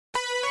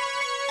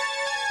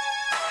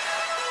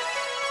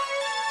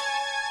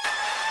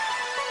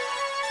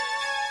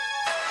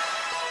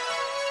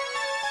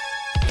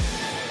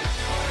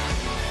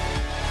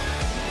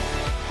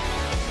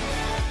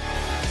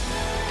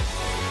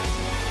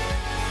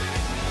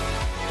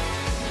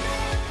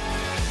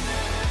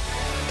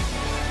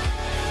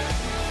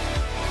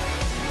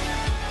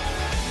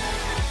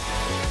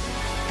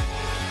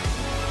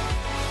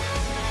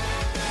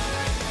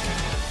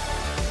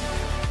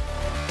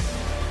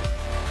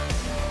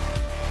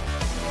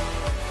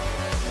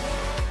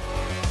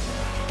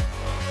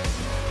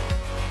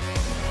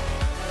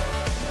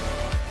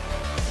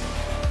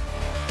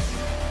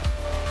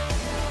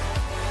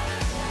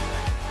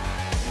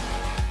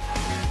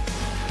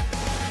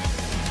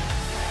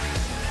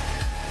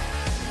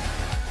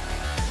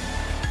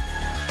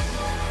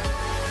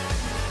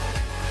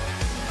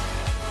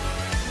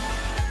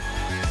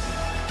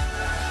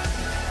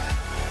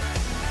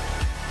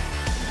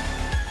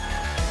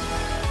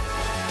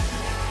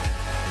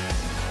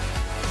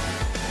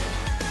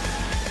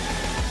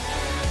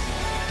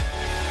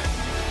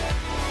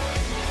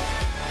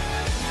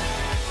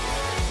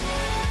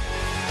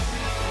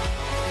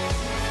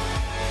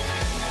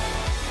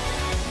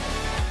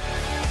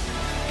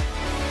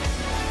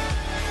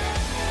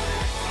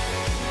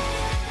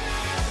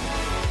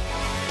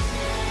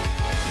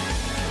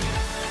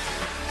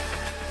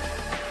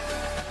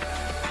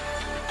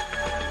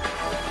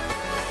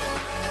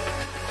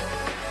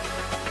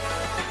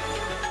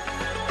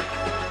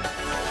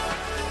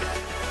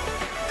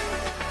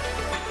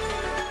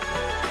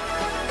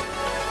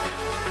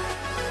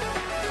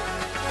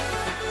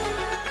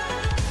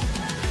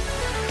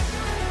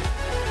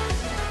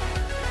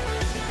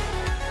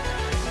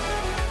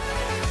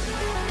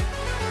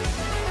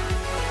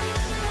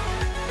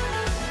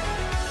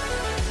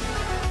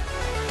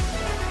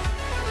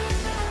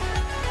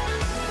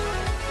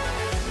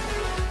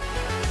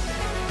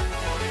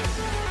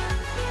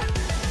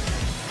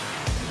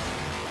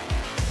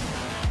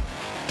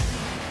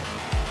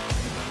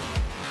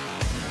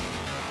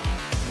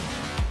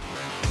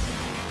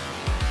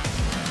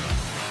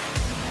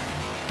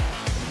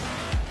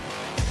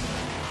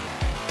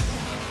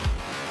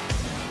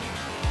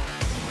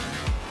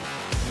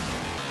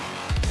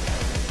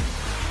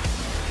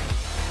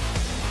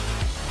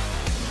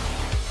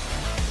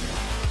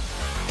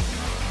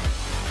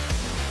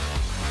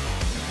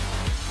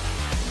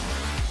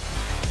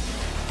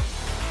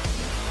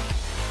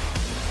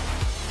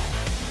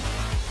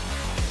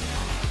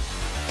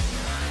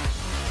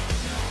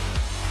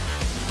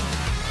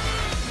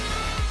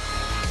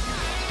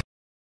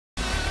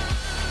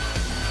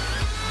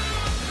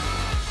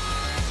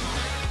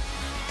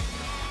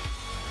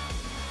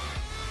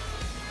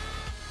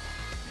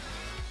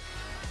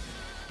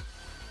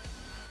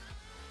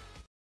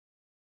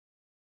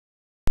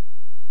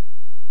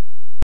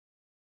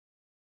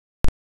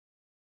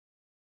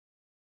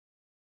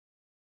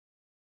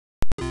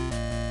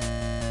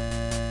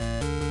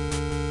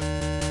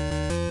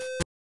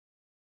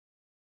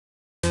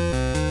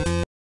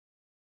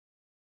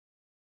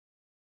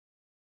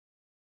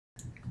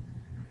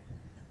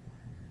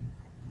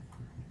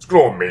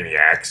going on,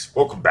 maniacs?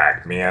 Welcome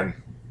back,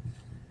 man.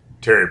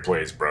 Terry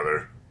plays,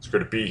 brother. It's good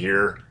to be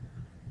here.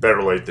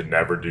 Better late than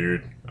never,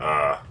 dude.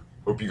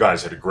 Hope you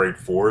guys had a great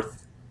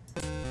 4th.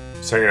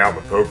 Just hanging out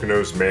in the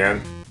Poconos,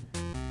 man.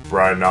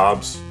 Brian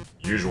Knobs,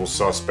 usual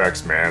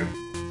suspects, man.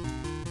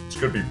 It's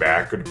good to be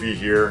back. Good to be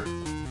here.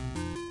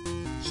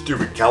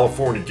 Stupid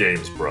California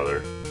games,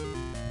 brother.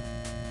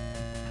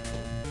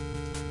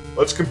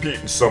 Let's compete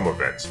in some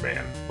events,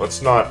 man.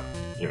 Let's not,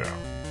 you know.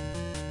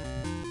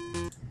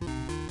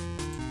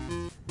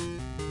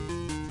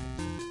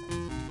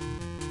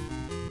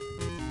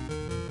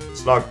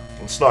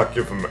 Let's not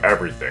give them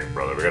everything,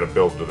 brother. We gotta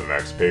build to the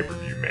next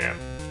pay-per-view, man.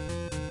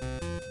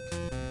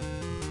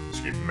 Let's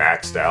get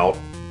maxed out.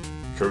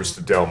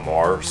 Costa Del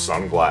Mar,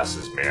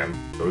 sunglasses, man.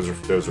 Those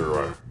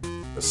are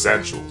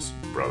essentials,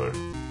 brother.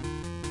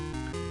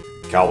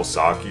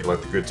 Kawasaki,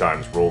 let the good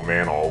times roll,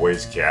 man.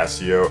 Always.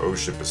 Casio,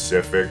 Ocean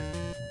Pacific,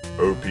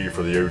 OP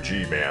for the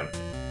OG, man.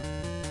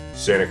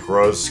 Santa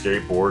Cruz,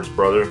 skateboards,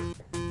 brother.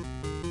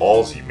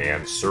 Aussie,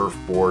 man.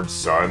 Surfboard,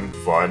 sun,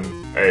 fun.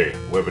 Hey,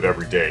 live it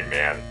every day,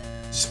 man.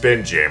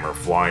 Spin Jammer,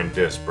 flying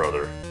disc,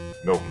 brother.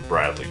 Milton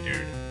Bradley,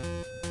 dude.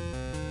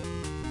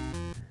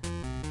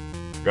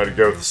 Gotta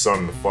go with the sun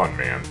and the fun,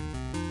 man.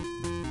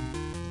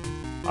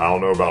 I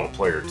don't know about a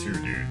player too,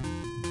 dude.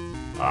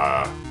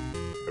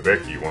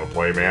 Vicky, you wanna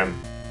play, man?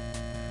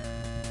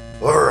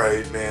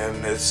 Alright,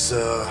 man. It's,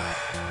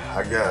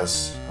 I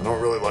guess. I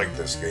don't really like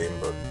this game,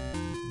 but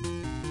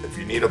if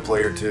you need a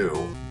player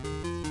too.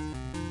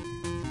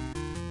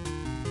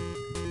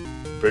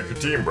 Pick your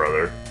team,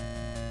 brother.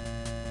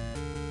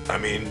 I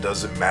mean,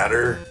 does it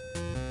matter?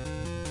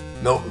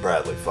 Milton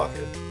Bradley, fuck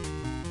it.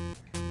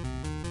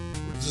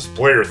 It's just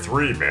player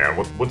 3, man.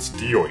 What's the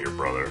deal here,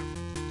 brother?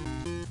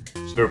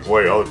 There's no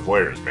other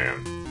players,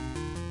 man.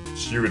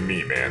 It's you and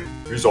me, man.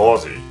 Who's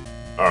Aussie?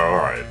 Oh,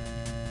 alright.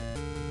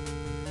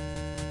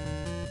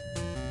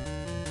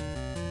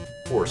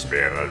 Of course,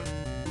 man.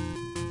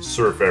 I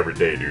surf every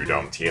day, dude,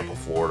 down in Tampa,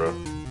 Florida.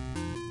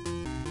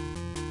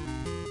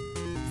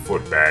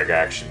 Footbag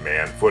action,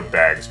 man.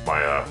 Footbag's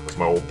was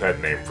my old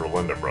pet name for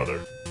Linda, brother.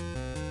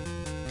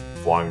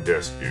 Flying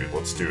disc, dude.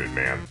 Let's do it,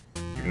 man.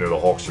 Even though the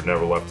Hulkster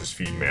never left his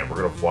feet, man. We're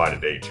gonna fly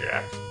today,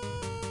 Jack.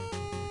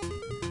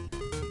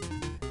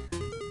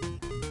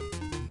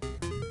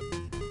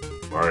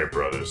 Alright,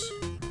 brothers.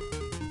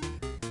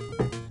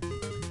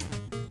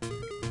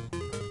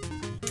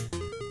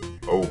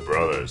 Oh,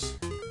 brothers.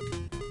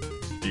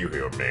 What's the deal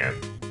here, man?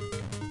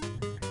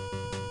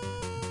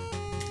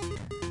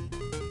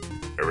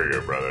 There we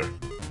go, brother.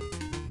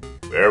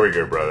 There we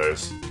go,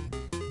 brothers.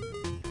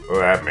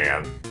 Look at that,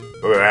 man.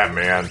 Look at that,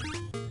 man.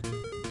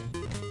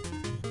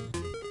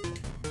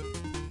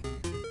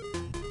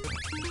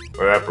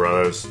 Look at that,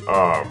 brothers.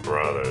 Oh,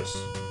 brothers.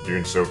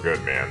 Doing so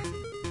good, man.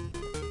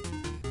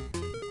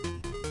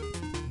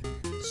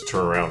 Let's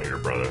turn around here,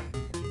 brother.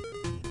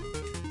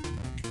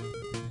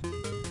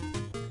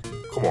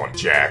 Come on,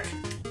 Jack.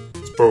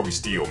 It's bogey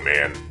steel,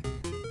 man.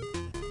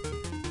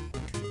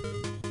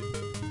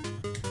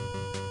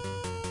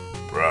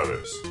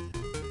 Brothers.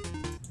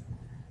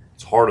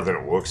 It's harder than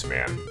it looks,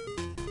 man.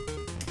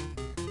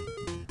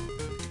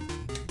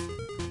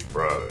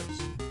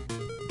 Brothers.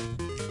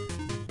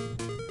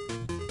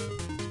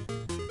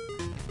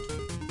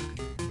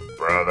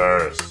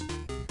 Brothers.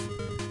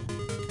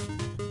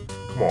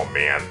 Come on,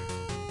 man.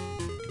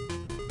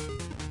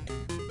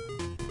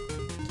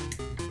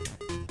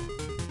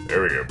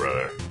 There we go,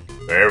 brother.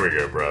 There we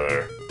go,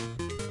 brother.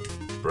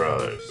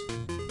 Brothers.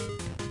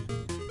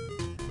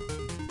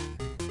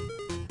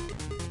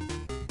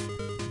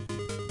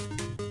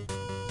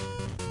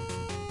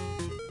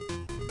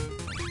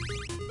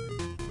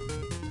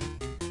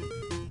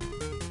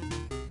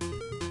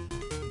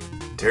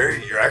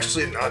 Terry, you're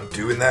actually not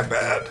doing that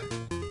bad.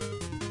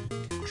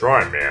 I'm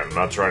trying, man. I'm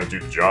not trying to do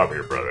the job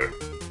here, brother.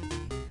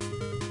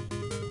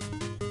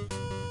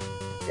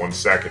 1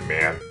 second,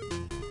 man.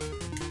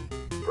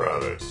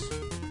 Brothers.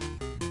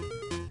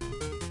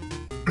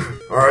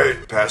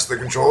 Alright, pass the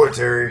controller,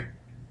 Terry.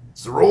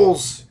 It's the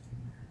rules.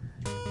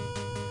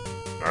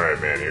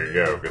 Alright, man, here you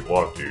go. Good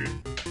luck, dude.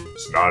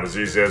 It's not as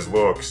easy as it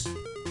looks.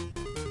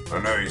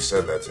 I know you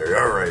said that, Terry.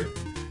 Alright.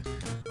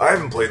 I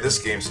haven't played this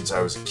game since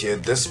I was a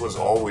kid. This was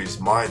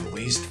always my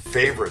least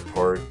favorite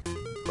part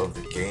of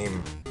the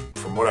game,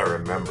 from what I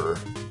remember.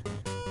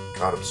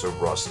 God, I'm so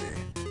rusty.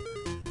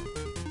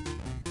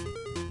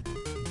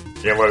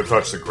 Can't let it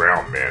touch the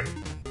ground, man.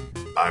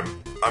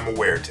 I'm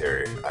aware,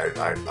 Terry.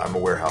 I'm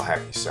aware how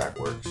hacky sack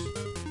works.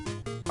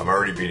 I'm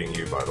already beating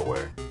you, by the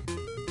way.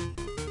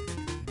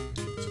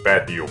 It's a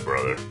bad deal,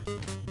 brother.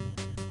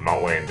 I'm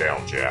not laying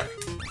down, Jack.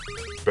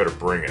 Better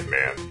bring it,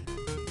 man.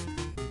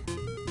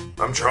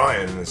 I'm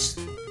trying. This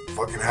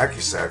fucking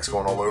hacky sack's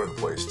going all over the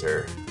place,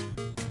 Terry.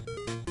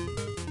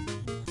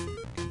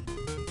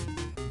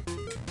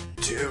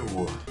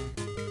 2,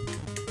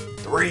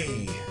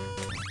 3.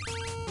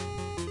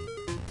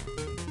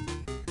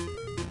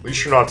 At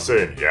least you're not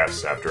saying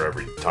yes after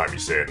every time you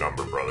say a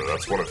number, brother.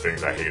 That's one of the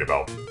things I hate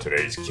about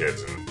today's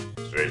kids and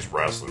today's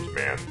wrestlers,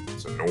 man.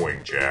 It's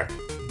annoying, Jack.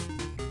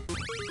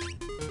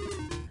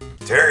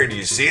 Terry, do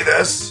you see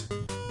this?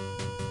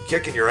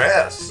 Kicking your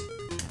ass.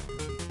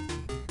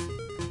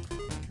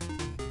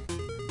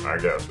 I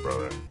guess,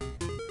 brother.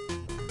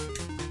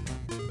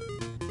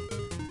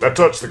 That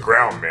touched the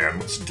ground, man.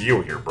 What's the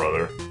deal here,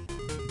 brother?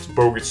 It's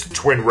bogus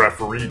twin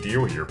referee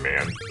deal here,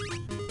 man.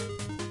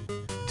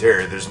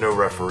 Terry, there's no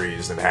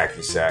referees in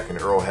Hacky Sack,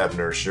 and Earl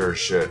Hebner sure as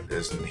shit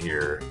isn't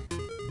here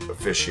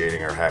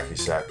officiating our Hacky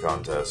Sack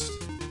contest.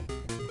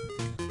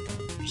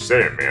 Just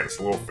saying, man. It's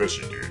a little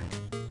fishy, dude.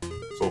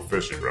 It's a little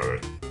fishy, brother.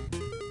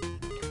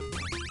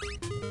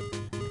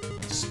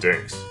 It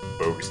stinks.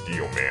 Bogus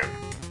deal, man.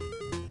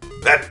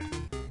 That...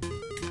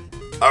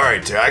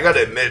 Alright, Terry, I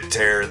gotta admit,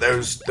 Terry,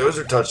 those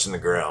are touching the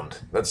ground.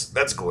 That's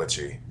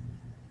glitchy.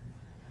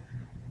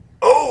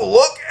 Oh,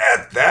 look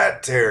at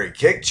that, Terry.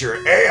 Kicked your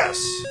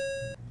ass.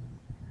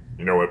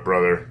 You know what,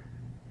 brother?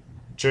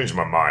 Changed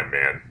my mind,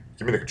 man.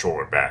 Give me the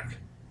controller back.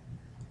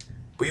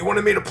 But you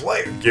wanted me to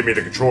play. Give me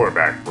the controller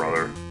back,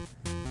 brother.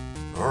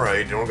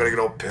 Alright, you don't gotta get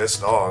all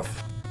pissed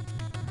off.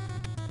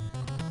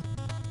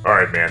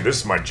 Alright, man,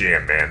 this is my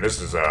jam, man. This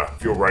is,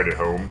 Feel Right at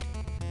Home.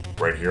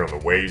 Right here on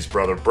the waves,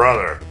 brother.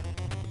 Brother!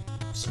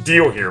 What's the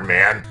deal here,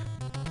 man?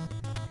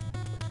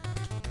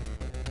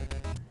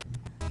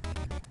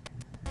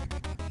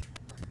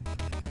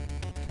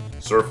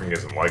 Surfing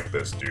isn't like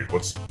this, dude.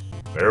 What's...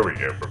 There we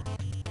go, bro.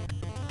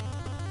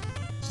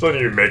 This doesn't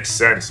even make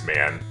sense,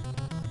 man.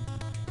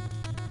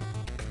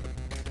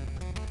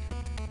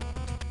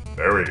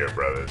 There we go,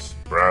 brothers.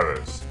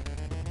 Brothers.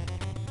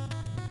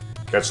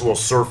 Catch a little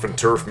surf and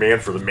turf, man,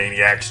 for the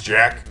Maniacs,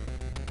 Jack.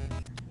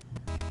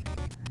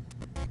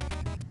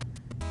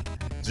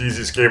 It's the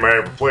easiest game I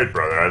ever played,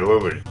 brother. I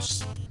literally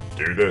just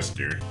do this,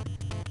 dude.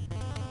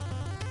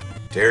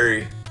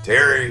 Terry.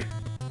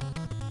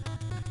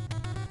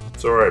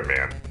 It's alright,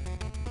 man.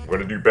 I'm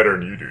gonna do better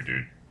than you do,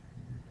 dude.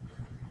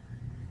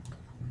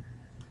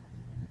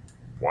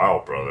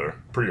 Wow, brother.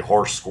 Pretty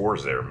harsh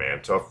scores there,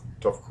 man. Tough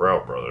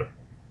crowd, brother.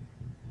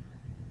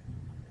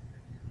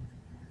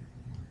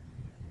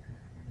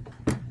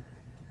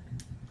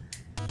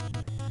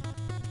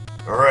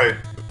 Alright.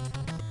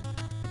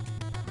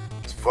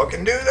 Let's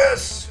fucking do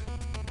this.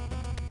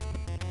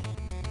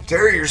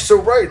 Terry, you're so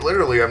right.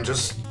 Literally, you're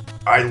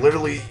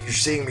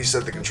seeing me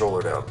set the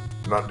controller down.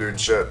 I'm not doing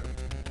shit.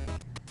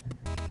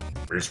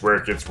 Here's where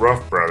it gets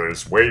rough,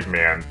 brothers. Wait,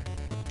 man.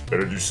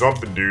 Better do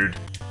something, dude.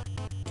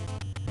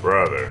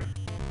 Brother.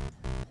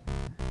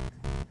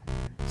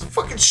 What's a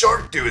fucking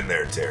shark doing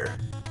there, Terry?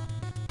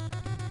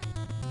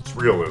 It's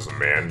realism,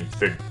 man. You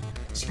think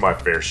I see my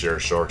fair share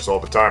of sharks all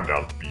the time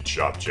down at the beach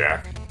shop,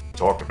 Jack. What you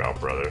talking about,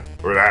 brother?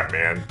 Look at that,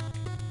 man.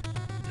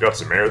 You got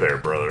some air there,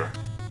 brother.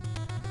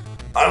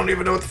 I don't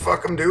even know what the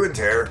fuck I'm doing,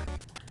 Terry.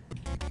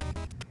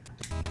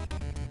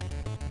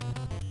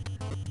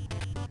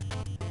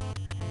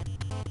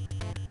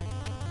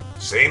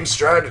 Same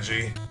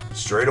strategy.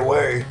 Straight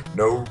away.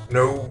 No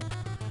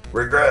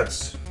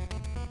regrets.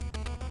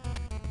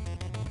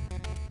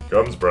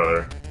 Comes,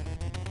 brother.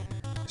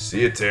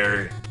 See it,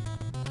 Terry.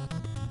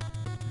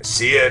 I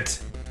see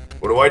it.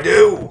 What do I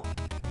do?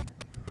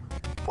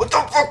 What the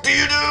fuck do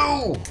you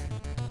do?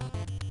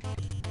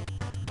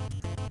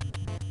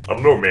 I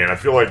don't know, man. I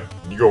feel like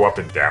you go up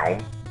and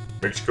down.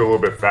 Makes you go a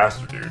little bit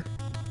faster, dude.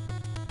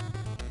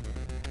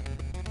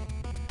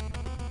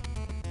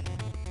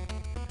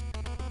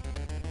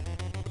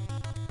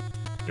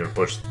 You gonna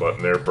push the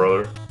button there,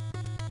 brother?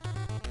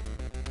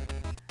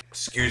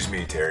 Excuse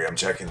me, Terry. I'm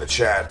checking the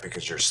chat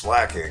because you're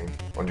slacking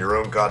on your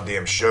own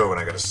goddamn show and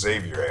I gotta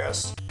save your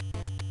ass.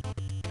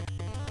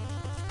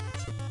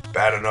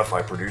 Bad enough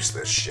I produced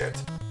this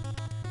shit.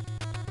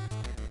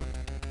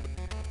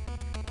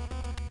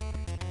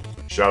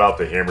 Shout out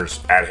to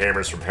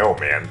Hammers from Hell,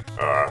 man.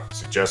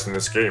 Suggesting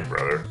this game,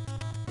 brother.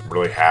 I'm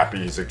really happy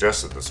he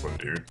suggested this one,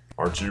 dude.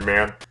 Aren't you,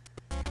 man?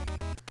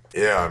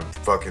 Yeah, I'm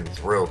fucking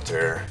thrilled,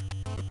 Terry.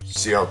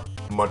 See how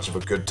much of a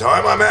good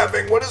time I'm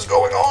having? What is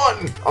going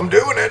on? I'm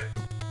doing it.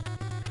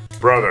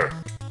 Brother.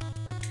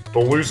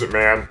 Don't lose it,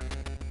 man.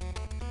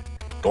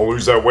 Don't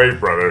lose that wave,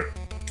 brother.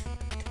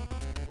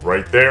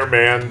 Right there,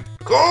 man.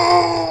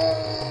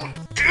 Go!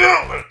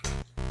 Damn it!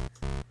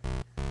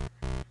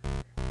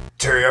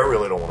 Terry, I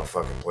really don't want to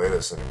fucking play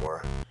this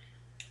anymore.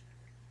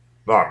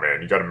 Nah,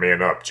 man, you gotta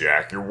man up,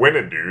 Jack. You're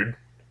winning, dude. You're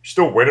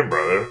still winning,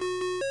 brother.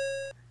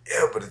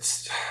 Yeah, but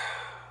it's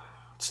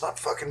not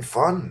fucking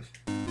fun.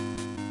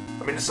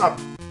 I mean, it's not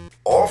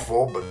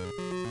awful, but...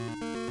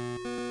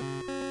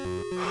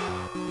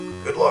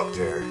 Good luck,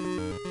 Terry.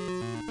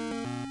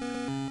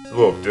 It's a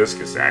little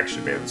discus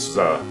action, man. This is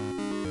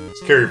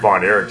Kerry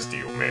Von Erich's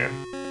deal, man.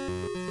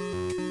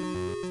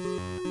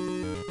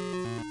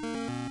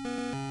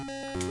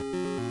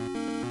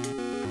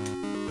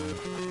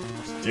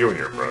 What's the deal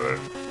here, brother?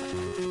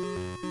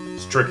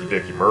 It's Tricky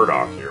Dicky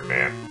Murdoch here,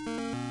 man.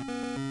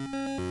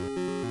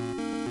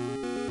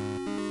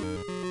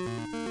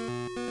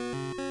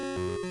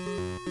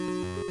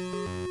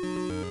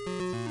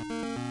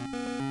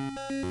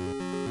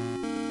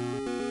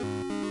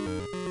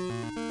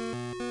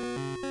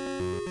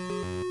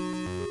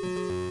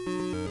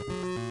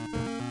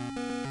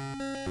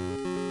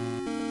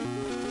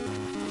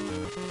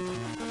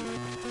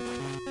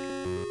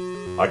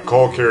 I'd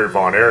call Kerry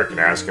Von Erich and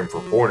ask him for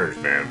pointers,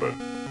 man, but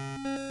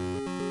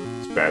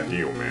it's a bad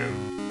deal,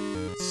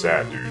 man. It's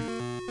sad, dude.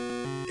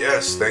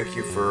 Yes, thank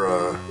you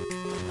for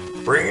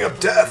bringing up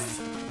death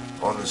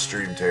on the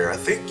stream, Terry. I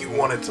think you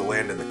wanted to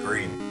land in the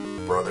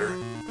green, brother.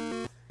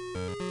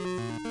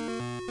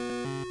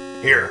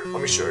 Here,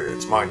 let me show you.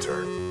 It's my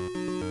turn.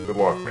 Good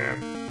luck,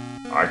 man.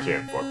 I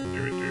can't fucking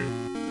do it, dude.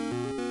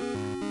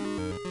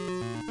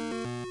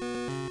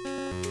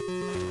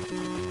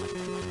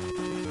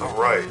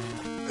 Alright,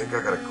 I think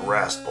I got a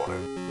grasp on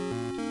it.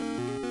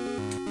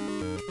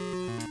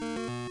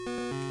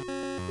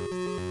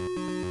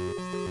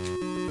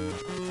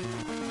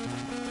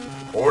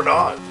 Or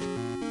not.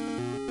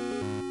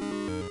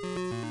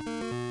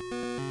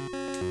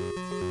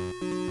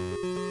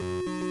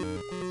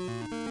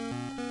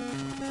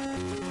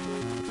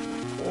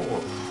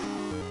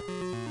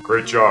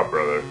 Great job,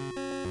 brother.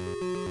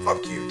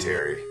 Fuck you,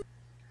 Terry.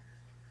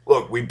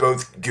 Look, we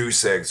both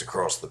goose eggs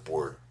across the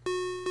board.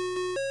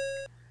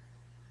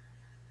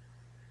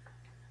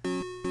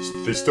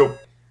 They still...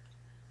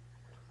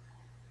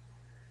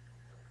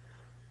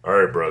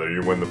 Alright, brother,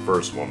 you win the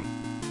first one.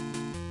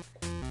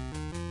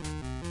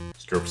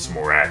 Let's go for some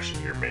more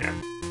action here, man.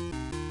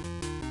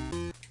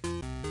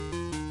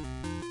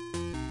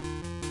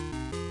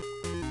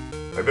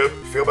 How do you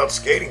feel about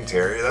skating,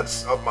 Terry?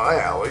 That's up my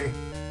alley.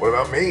 What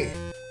about me?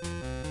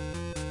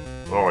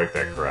 I don't like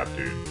that crap,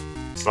 dude.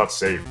 It's not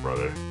safe,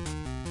 brother.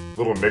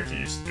 Little Nicky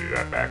used to do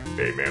that back in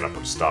the day, man. I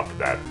put a stop to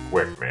that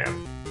quick,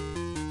 man.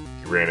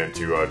 He ran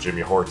into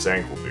Jimmy Hart's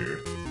ankle,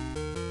 dude.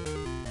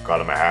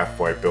 Got him a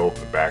half-pipe built in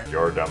the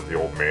backyard down at the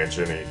old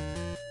mansion. He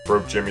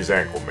broke Jimmy's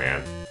ankle,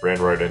 man.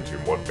 Ran right into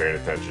him, wasn't paying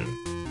attention.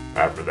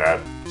 After that,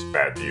 it's a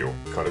bad deal.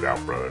 Cut it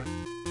out, brother.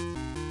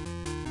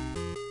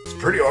 It's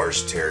pretty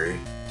harsh, Terry.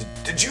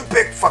 Did you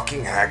pick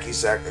fucking hacky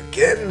sack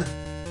again?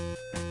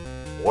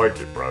 Like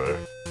it, brother.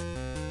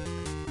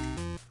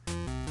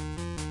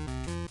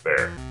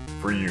 There.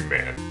 For you,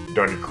 man. You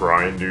done your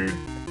crying, dude?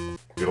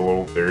 Get a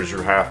little... There's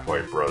your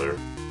half-pipe, brother.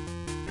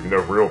 Even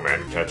though real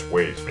men catch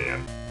waves,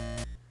 man.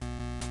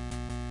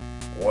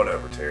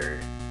 Whatever, Terry.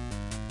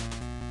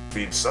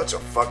 Being such a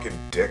fucking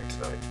dick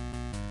tonight.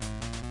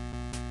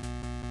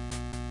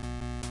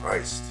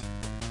 Christ.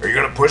 Are you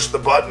gonna push the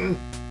button?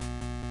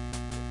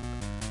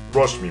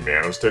 Rushed me,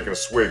 man. I was taking a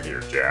swig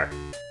here, Jack.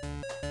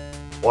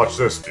 Watch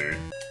this, dude.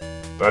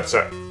 That's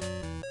it.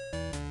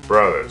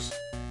 Brothers.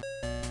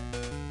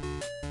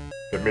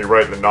 Hit me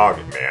right in the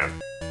noggin, man.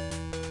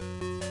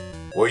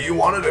 Well, you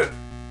wanted it.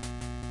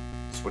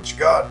 That's what you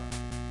got.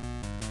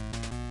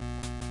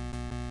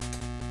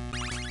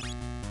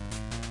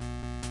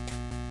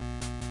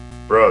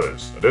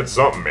 Brothers, I did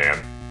something, man.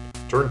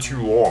 Turned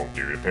too long,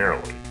 dude,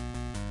 apparently.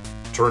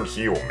 Turned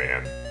heel,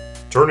 man.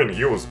 Turning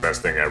heel is the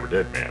best thing I ever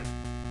did, man.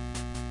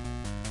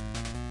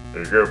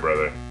 There you go,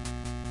 brother.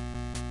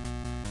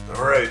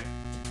 Alright.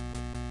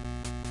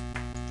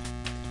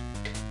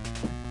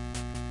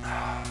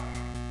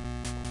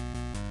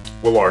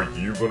 Well, are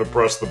you gonna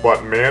press the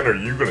button, man, or are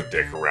you gonna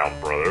dick around,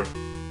 brother?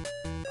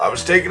 I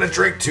was taking a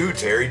drink too,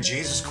 Terry.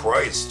 Jesus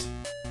Christ.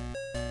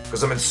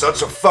 Because I'm in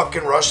such a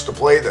fucking rush to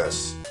play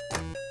this.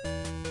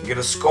 And get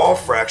a skull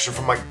fracture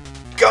from my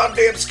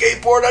goddamn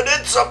skateboard. I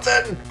did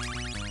something!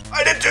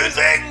 I did 2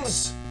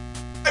 things!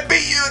 I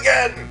beat you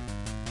again!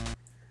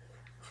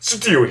 What's the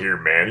deal here,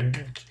 man?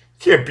 You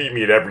can't beat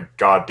me at every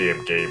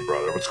goddamn game,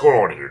 brother. What's going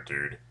on here,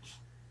 dude?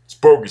 It's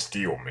bogus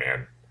deal,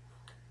 man.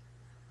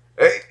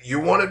 Hey, you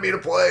wanted me to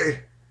play.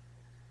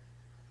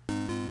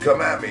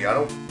 Come at me. I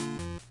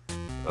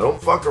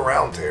don't fuck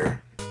around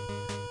here.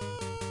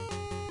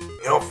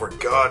 You know, for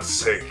God's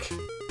sake.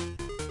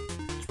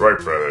 That's right,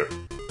 brother.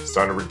 It's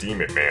time to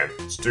redeem it, man.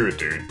 Let's do it,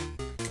 dude.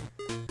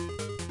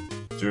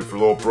 Let's do it for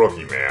little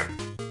Brookie, man.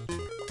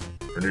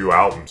 Her new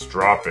album's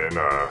dropping,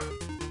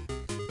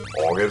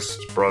 August,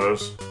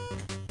 brothers.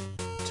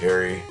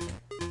 Terry,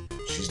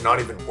 she's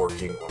not even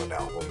working on an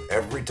album.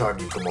 Every time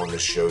you come on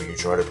this show, you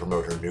try to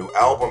promote her new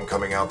album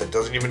coming out that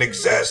doesn't even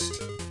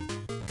exist.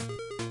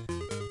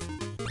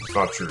 It's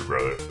not true,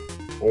 brother.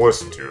 Don't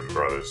listen to him,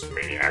 brothers,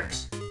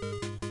 maniacs.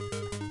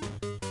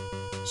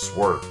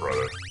 Swerve,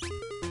 brother.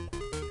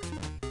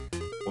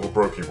 Little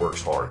Brookie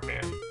works hard,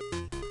 man.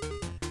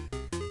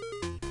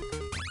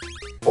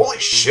 Holy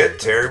shit,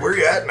 Terry, where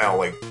you at now?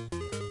 Like,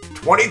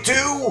 22?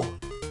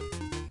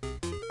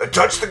 I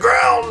touched the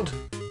ground!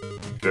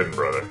 Didn't,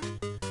 brother.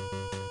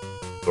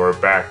 Throw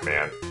it back,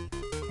 man.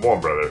 Come on,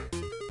 brother.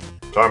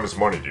 Time is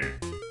money, dude.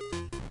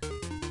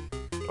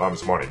 Time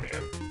is money,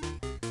 man.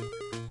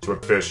 That's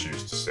what Bish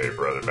used to say,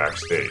 brother,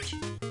 backstage.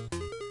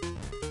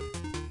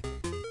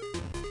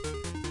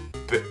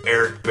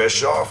 Eric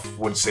Bischoff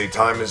would say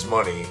time is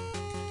money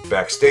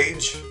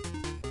backstage?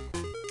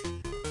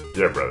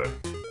 Yeah, brother.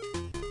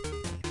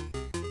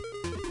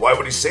 Why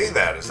would he say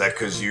that? Is that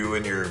because you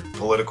and your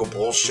political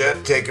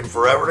bullshit taking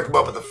forever to come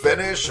up with a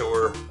finish,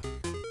 or...?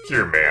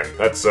 Here, man.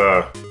 That's,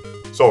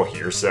 it's all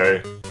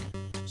hearsay.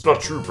 It's not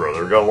true,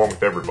 brother. Got along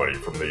with everybody,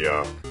 from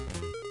the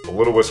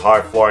littlest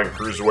high-flying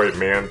cruiserweight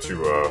man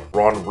to,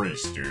 Ron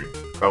Reese, dude.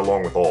 Got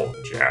along with all of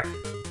them, Jack.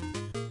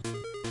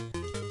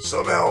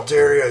 Somehow,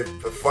 Terry, I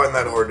find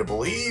that hard to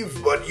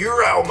believe, but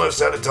you're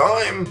almost out of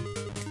time.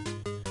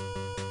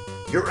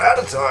 You're out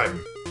of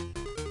time.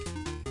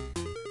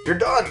 You're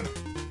done.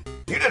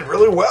 You did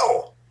really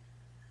well.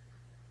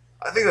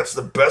 I think that's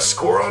the best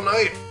score all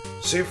night.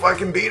 See if I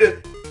can beat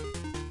it.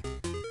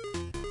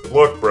 Good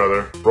luck,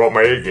 brother. Brought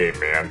my A game,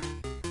 man.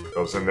 I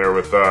was in there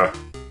with,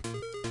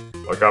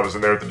 like I was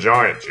in there with the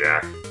Giant,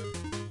 Jack.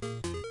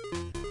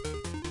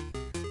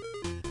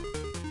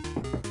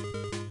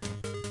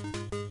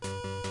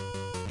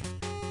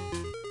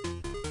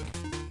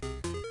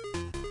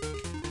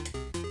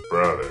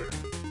 Brother.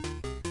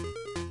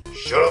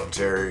 Shut up,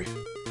 Terry.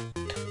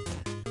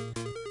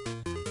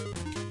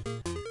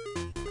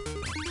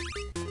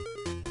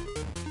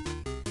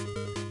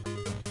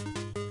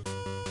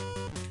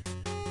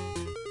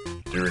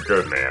 Doing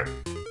good, man.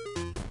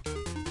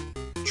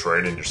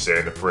 Training your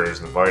saying the prayers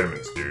and the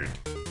vitamins, dude.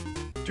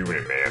 Doing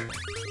it, man.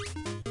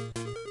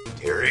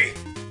 Terry,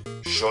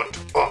 shut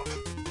up.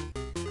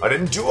 I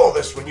didn't do all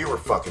this when you were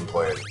fucking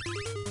playing.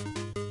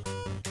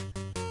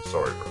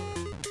 Sorry, brother.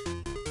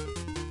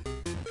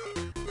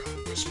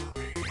 God, whisper,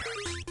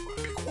 maniacs.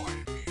 Be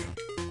quiet, man.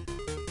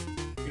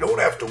 You don't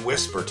have to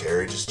whisper,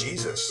 Terry, just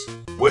Jesus.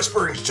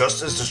 Whispering's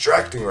just as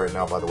distracting right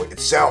now, by the way. It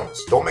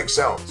sounds. Don't make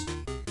sounds.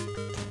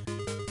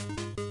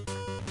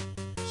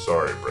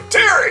 Sorry, brother.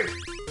 Terry!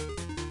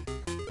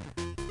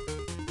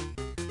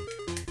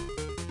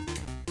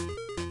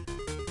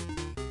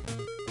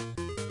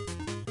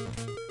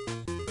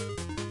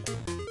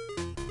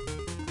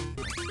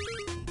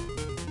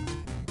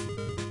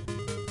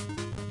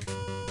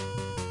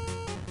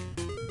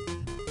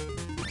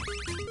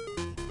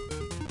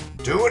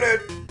 Doing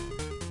it.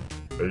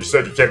 You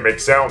said you can't make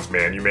sounds,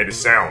 man. You made a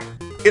sound.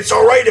 It's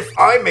alright if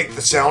I make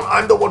the sound.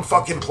 I'm the one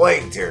fucking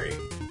playing, Terry.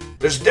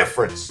 There's a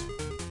difference.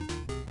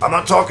 I'm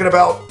not talking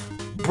about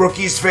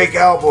Brookie's fake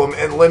album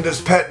and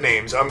Linda's pet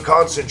names. I'm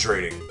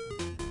concentrating.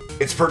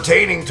 It's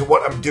pertaining to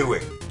what I'm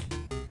doing.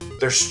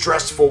 They're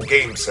stressful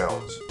game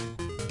sounds.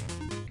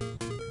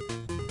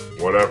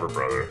 Whatever,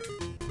 brother.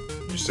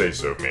 You say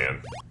so,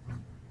 man.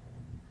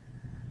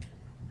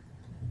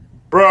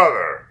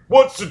 Brother,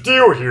 what's the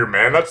deal here,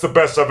 man? That's the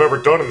best I've ever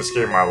done in this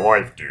game in my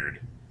life, dude.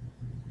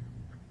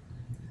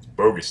 It's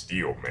bogus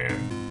deal,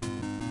 man.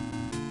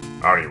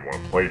 I don't even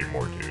want to play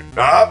anymore, dude.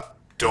 Stop.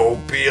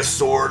 Don't be a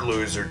sore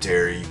loser,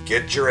 Terry.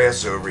 Get your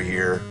ass over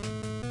here.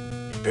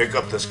 You pick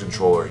up this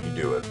controller and you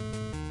do it.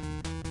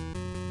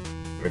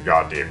 The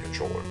goddamn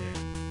controller, man.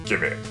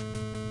 Give it.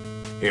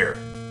 Here.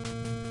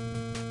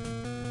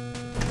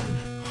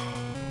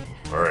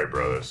 Alright,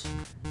 brothers.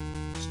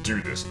 Let's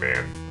do this,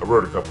 man. I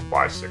rode a couple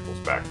bicycles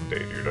back in the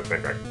day, dude. I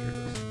think I can do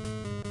this.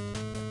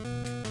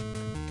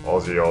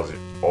 Aussie, Aussie,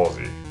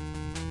 Aussie.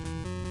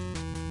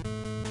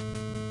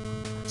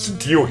 What's the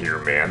deal here,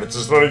 man? It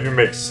does not even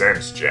make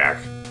sense, Jack.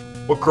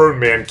 What grown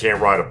man can't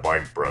ride a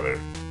bike, brother?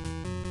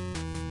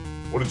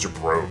 What is your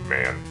bro,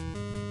 man?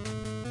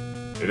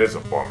 It is a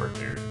bummer,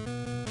 dude.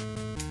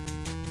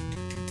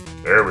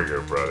 There we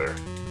go, brother.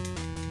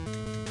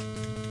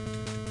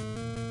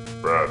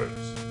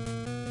 Brothers.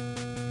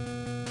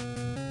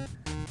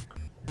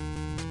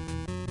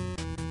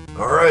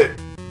 Alright.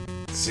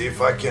 See if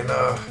I can,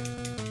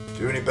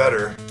 do any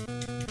better.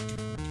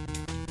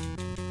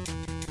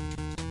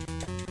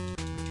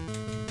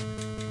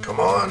 Come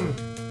on.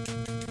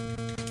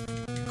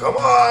 Come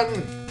on!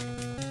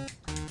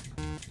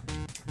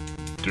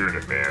 Doing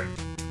it, man.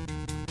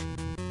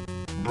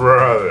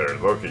 Brother,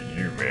 look at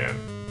you, man.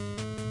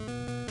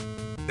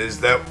 Is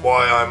that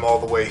why I'm all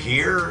the way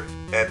here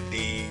at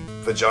the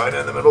vagina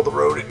in the middle of the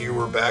road and you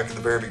were back at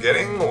the very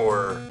beginning,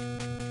 or?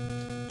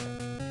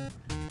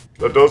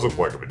 That does look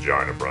like a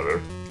vagina,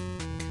 brother.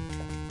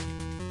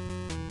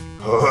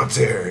 Oh,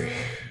 Terry.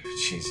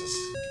 Jesus.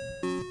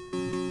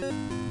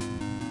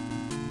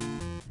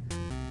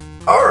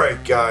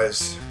 Alright,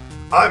 guys.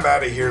 I'm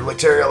out of here.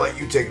 Terry, I'll let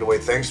you take it away.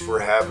 Thanks for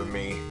having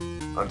me.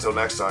 Until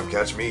next time,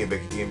 catch me,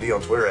 ABickyTMD,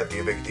 on Twitter, at the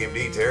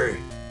ABickyTMD. Terry,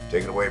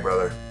 take it away,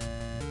 brother.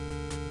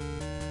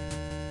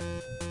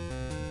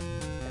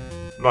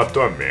 I'm not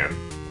done, man.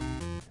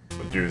 I'm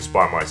gonna do this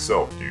by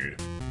myself, dude.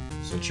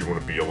 Since you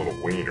want to be a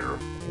little wiener,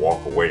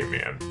 walk away,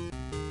 man.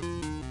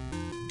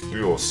 Do a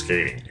little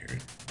skating,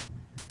 dude.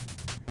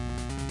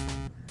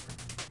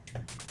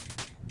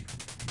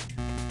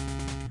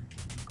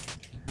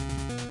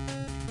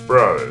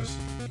 Brothers.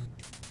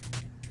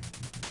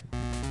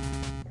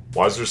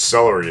 Why is there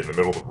celery in the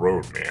middle of the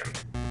road, man?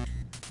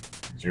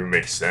 Doesn't even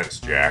make sense,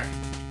 Jack.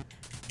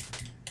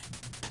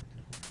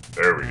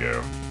 There we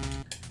go.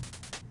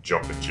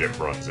 Jumping Jim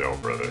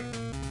Brunzell, brother.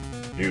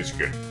 He was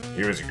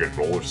a good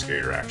roller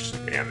skater,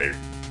 actually, man.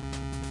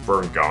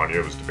 Vern Gagne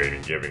was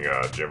debating giving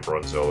Jim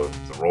Brunzell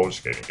the roller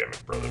skating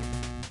gimmick, brother.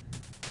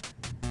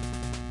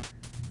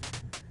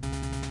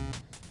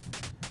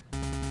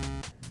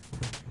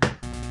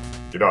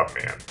 Get up,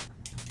 man.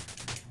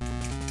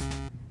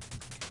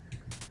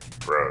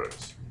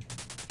 Brothers.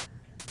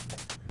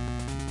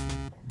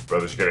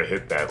 Brothers, you gotta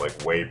hit that,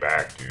 like, way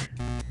back, dude.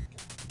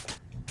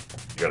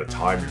 You gotta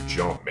time your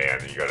jump, man,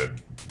 and you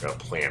gotta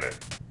plan it.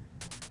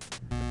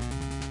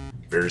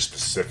 very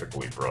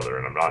specifically, brother,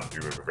 and I'm not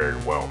doing very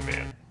well,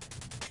 man.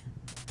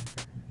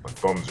 My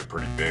thumbs are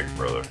pretty big,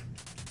 brother.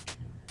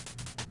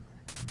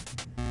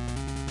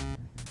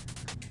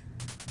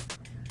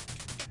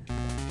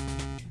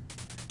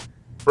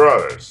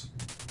 Brothers,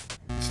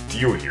 what's the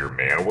deal here,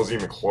 man? It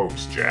wasn't even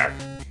close, Jack.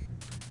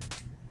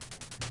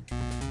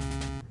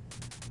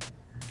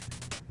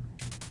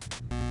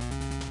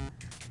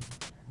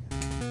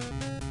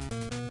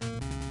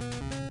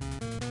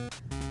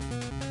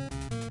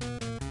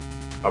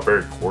 Not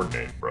very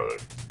coordinated, brother.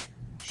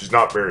 She's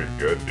not very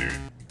good, dude.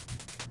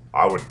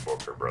 I wouldn't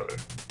book her, brother.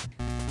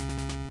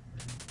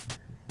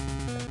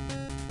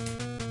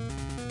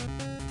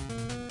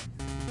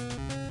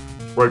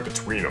 Right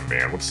between them,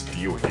 man. What's the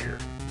deal here?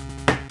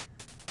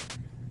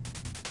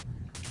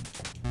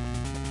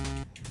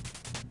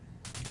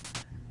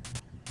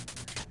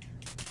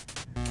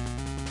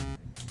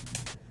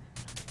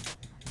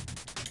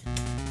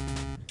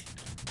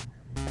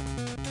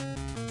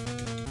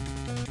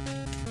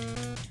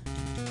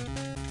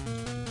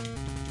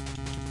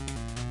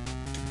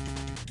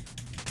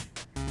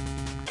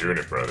 Doing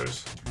it,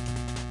 brothers.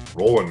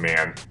 Rolling,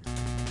 man.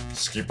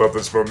 Let's keep up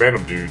this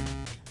momentum, dude.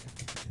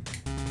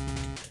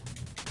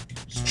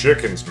 It's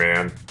chickens,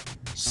 man.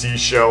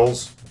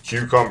 Seashells,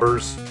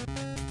 cucumbers,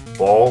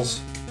 balls.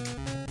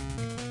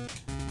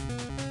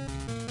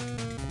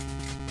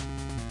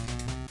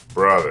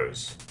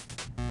 Brothers.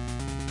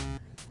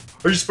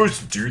 How are you supposed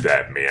to do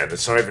that, man?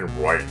 That's not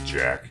even right,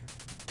 Jack.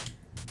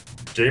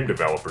 Game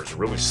developers are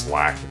really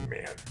slacking,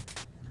 man.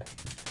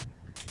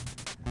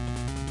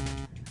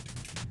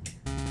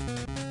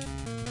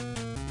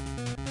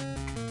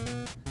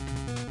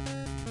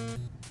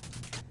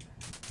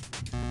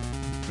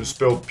 Just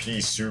spilled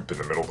pea soup in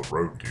the middle of the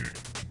road, dude.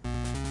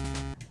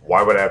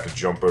 Why would I have to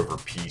jump over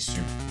pea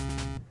soup,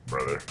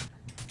 brother?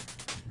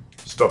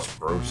 Stuff's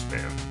gross,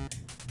 man.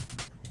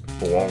 It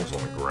belongs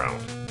on the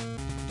ground.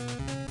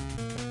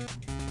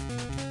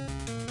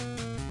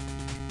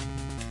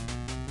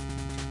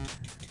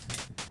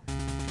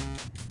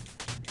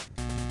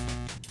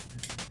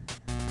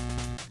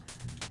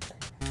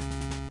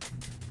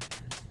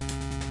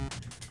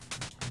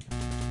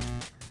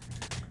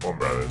 Come on,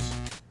 brothers.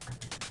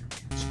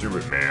 Let's do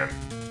it, man.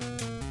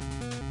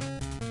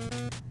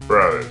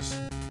 Brothers.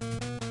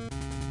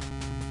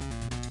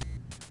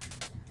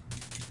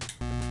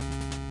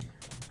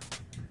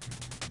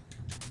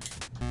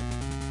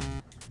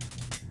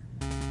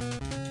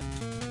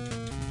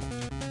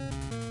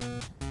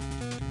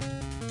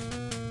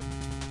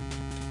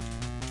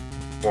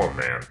 Come on,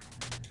 man.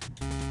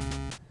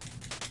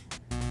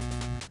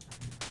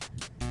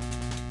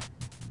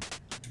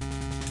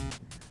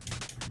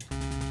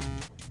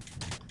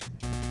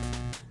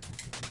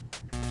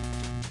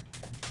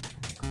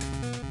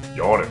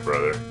 Yawning,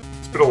 brother.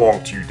 It's been a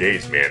long 2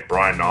 days, man.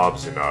 Brian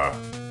Knobs and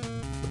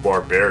the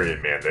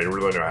Barbarian, man, they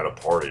really know how to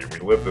party. We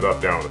lived it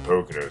up down in the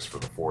Poconos for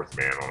the 4th,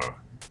 man, on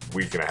a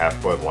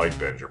week-and-a-half Bud Light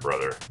Benger,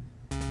 brother.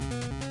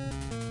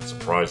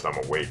 Surprised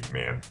I'm awake,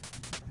 man.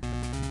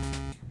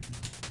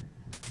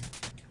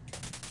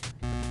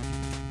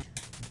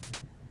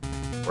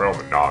 We're on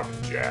the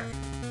noggin, Jack.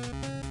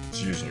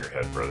 It's using your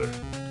head, brother.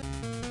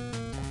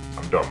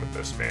 I'm done with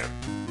this, man.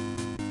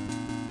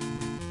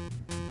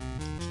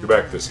 Go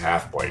back to this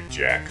half-bite,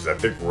 Jack, because I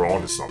think we're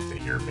onto something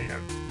here,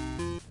 man.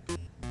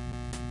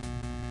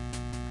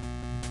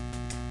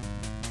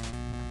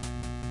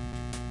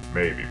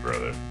 Maybe,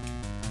 brother.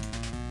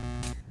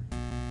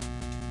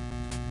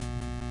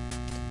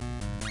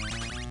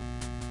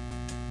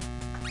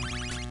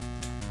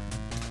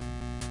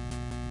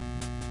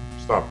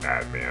 It's not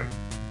bad, man.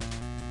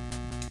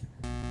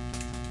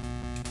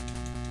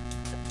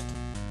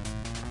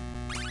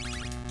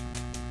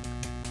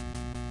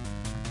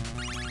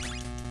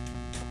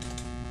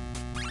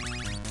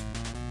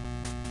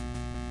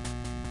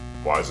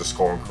 Why is the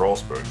skull and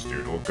crossbones,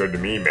 dude? Look good to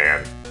me,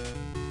 man.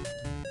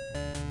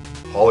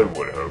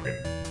 Hollywood Hogan.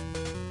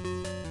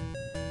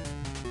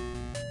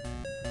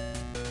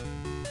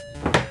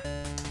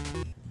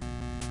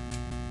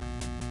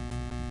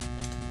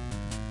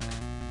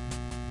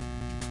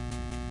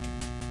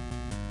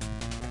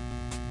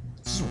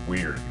 This is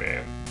weird,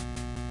 man.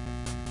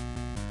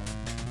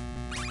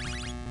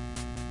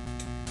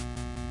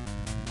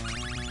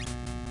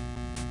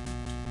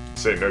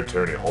 Say no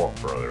Tony Hawk,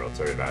 brother, I'll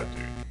tell you that,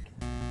 dude.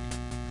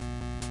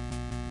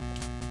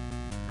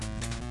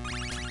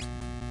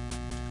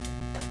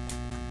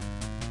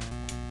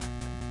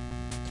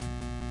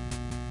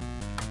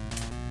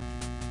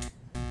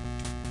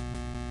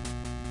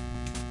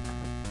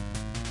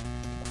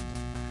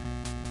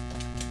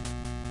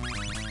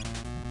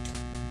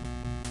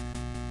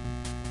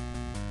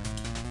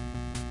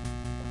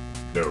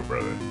 No,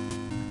 brother.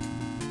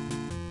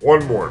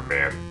 One more,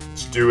 man.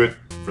 Let's do it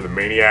for the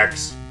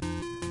maniacs.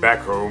 Back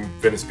home,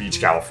 Venice Beach,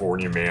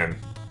 California, man.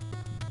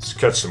 Let's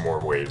catch some more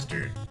waves,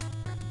 dude.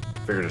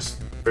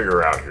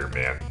 Figure out here,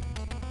 man.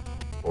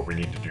 What we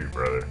need to do,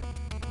 brother.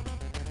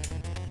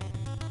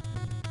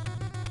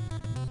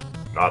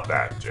 Not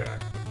that,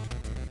 Jack.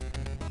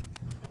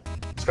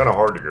 It's kind of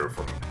hard to go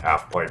from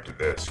half pipe to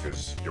this,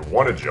 because you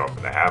want to jump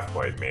in the half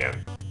pipe,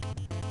 man.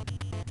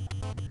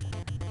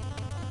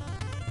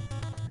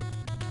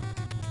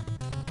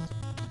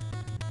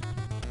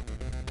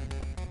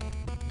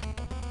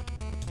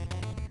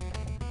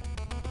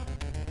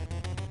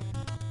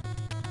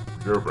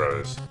 Go,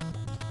 brothers.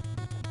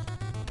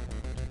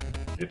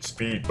 Get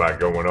speed by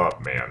going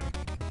up, man.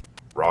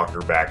 Rock her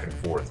back and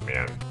forth,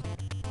 man.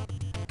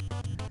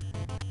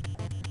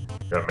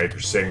 Gotta make her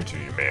sing to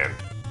you, man.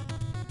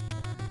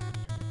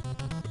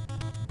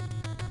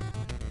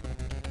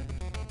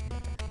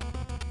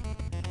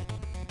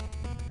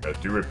 Gotta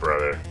do it,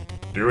 brother.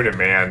 Doing it,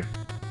 man.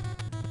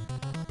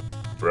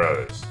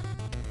 Brothers.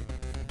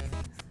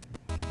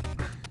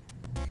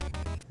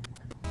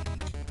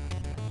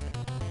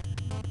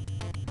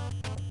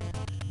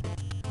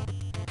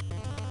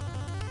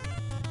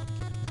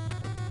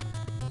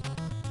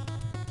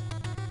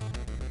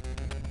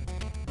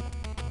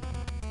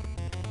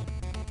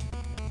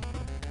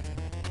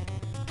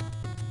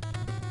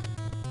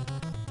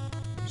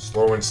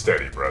 Slow and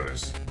steady,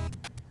 brothers.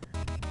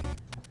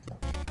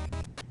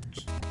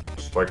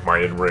 Just like my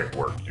in-ring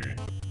work, dude.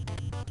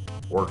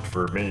 Worked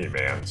for me,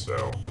 man,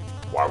 so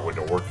why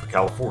wouldn't it work for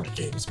California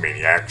games,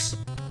 maniacs?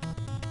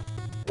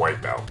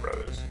 Wipeout,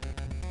 brothers.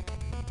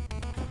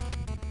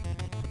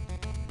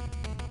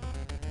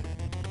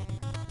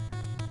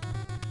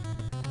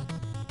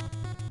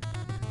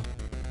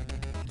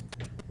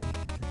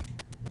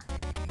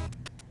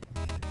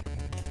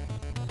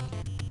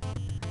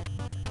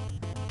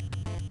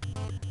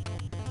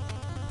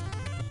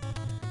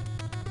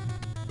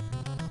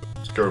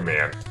 Let's go,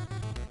 man.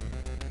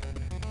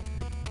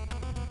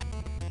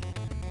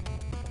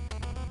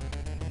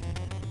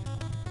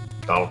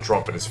 Donald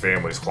Trump and his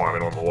family is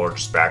climbing on the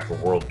largest back in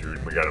the world,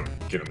 dude. We gotta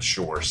get them to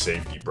shore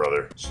safety,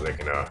 brother, so they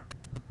can,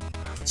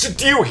 What's the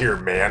deal here,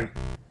 man?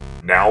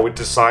 Now it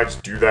decides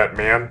to do that,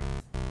 man?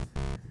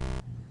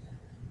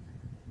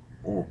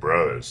 Ooh,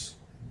 brothers.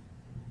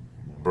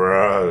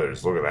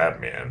 Brothers, look at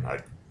that, man.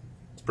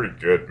 It's pretty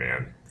good,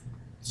 man.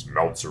 It's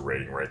Meltzer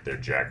rating right there,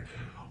 Jack.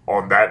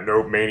 On that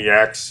note,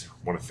 maniacs,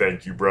 want to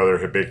thank you, brother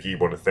Hibiki.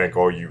 Want to thank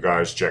all you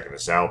guys checking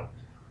us out.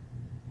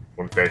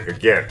 Want to thank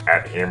again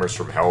at Hammers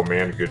from Hell,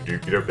 man. Good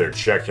dude. Get over there,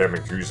 check him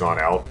and Kuzon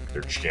out.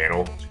 Their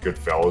channel. It's good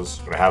fellas.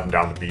 Gonna have them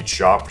down the beach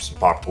shop for some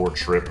popcorn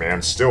shrimp,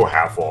 man. Still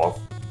half off.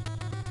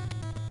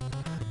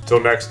 Till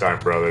next time,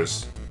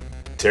 brothers.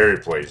 Terry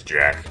plays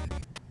Jack.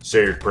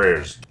 Say your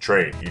prayers,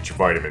 train, eat your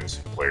vitamins,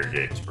 play your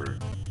games,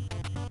 brood.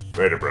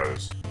 Later,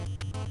 brothers.